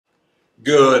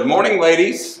Good morning,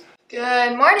 ladies.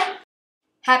 Good morning.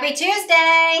 Happy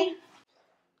Tuesday.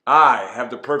 I have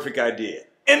the perfect idea.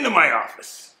 Into my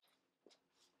office.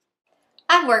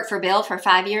 I've worked for Bill for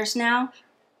 5 years now,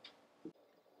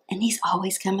 and he's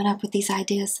always coming up with these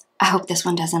ideas. I hope this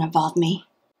one doesn't involve me.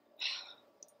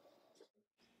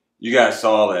 You guys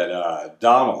saw that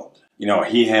Donald,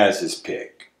 he has his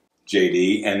pick,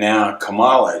 JD, and now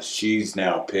Kamala, she's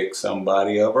now picked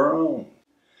somebody of her own.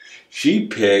 She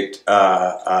picked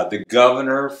the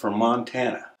governor from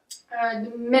Montana.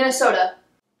 Minnesota.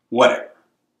 Whatever.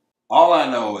 All I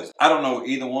know is I don't know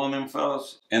either one of them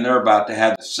fellas, and they're about to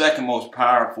have the second most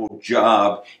powerful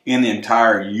job in the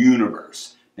entire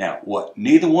universe. Now, what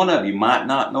neither one of you might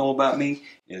not know about me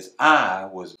is I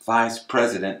was vice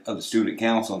president of the student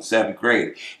council in 7th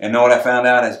grade. And know what I found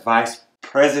out as vice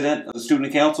president of the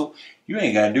student council? You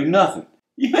ain't got to do nothing.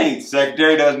 You ain't.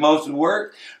 Secretary does most of the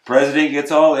work, president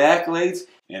gets all the accolades,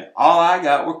 and all I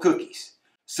got were cookies.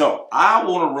 So I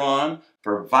want to run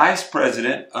for vice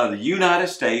president of the United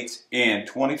States in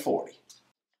 2040.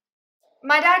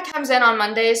 My dad comes in on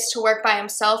Mondays to work by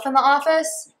himself in the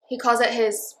office. He calls it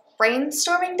his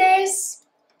brainstorming days.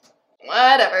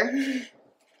 Whatever.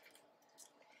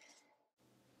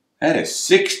 That is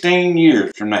 16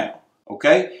 years from now,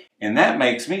 okay? And that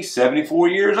makes me 74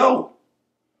 years old,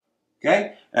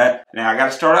 okay? Now I got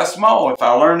to start out small. If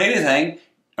I learn anything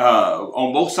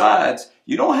on both sides,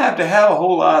 you don't have to have a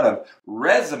whole lot of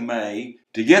resume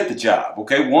to get the job,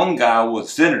 okay? One guy was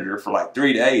a senator for like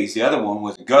 3 days. The other one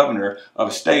was a governor of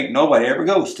a state nobody ever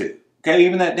goes to, okay?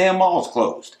 Even that damn mall's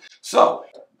closed. So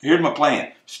here's my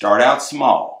plan. Start out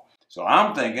small. So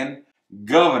I'm thinking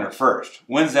governor first.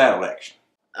 When's that election?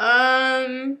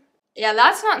 Yeah,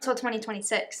 that's not until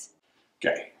 2026.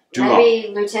 Okay, too long.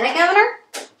 Maybe lieutenant governor?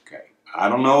 Okay, I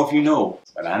don't know if you know,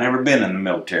 but I never been in the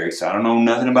military, so I don't know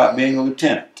nothing about being a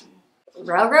lieutenant.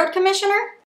 Railroad commissioner?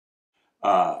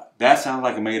 That sounds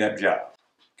like a made-up job.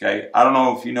 Okay, I don't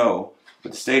know if you know,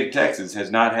 but the state of Texas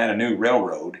has not had a new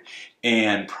railroad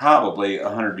in probably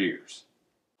 100 years.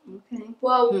 Okay.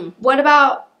 Well, what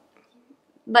about,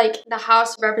 like, the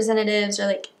House of Representatives or,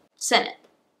 like, Senate?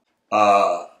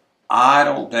 I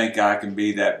don't think I can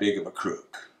be that big of a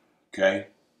crook, okay?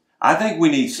 I think we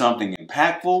need something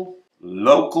impactful,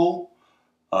 local,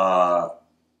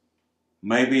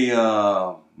 maybe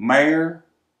mayor.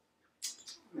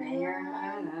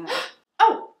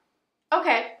 Oh,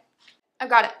 okay. I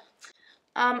got it.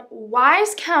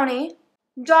 Wise County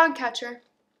dog catcher.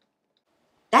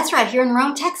 That's right here in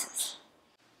Rome, Texas.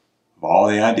 Of all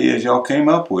the ideas y'all came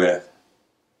up with,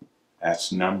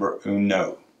 that's number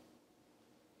uno.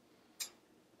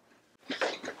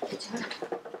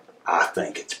 I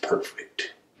think it's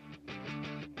perfect.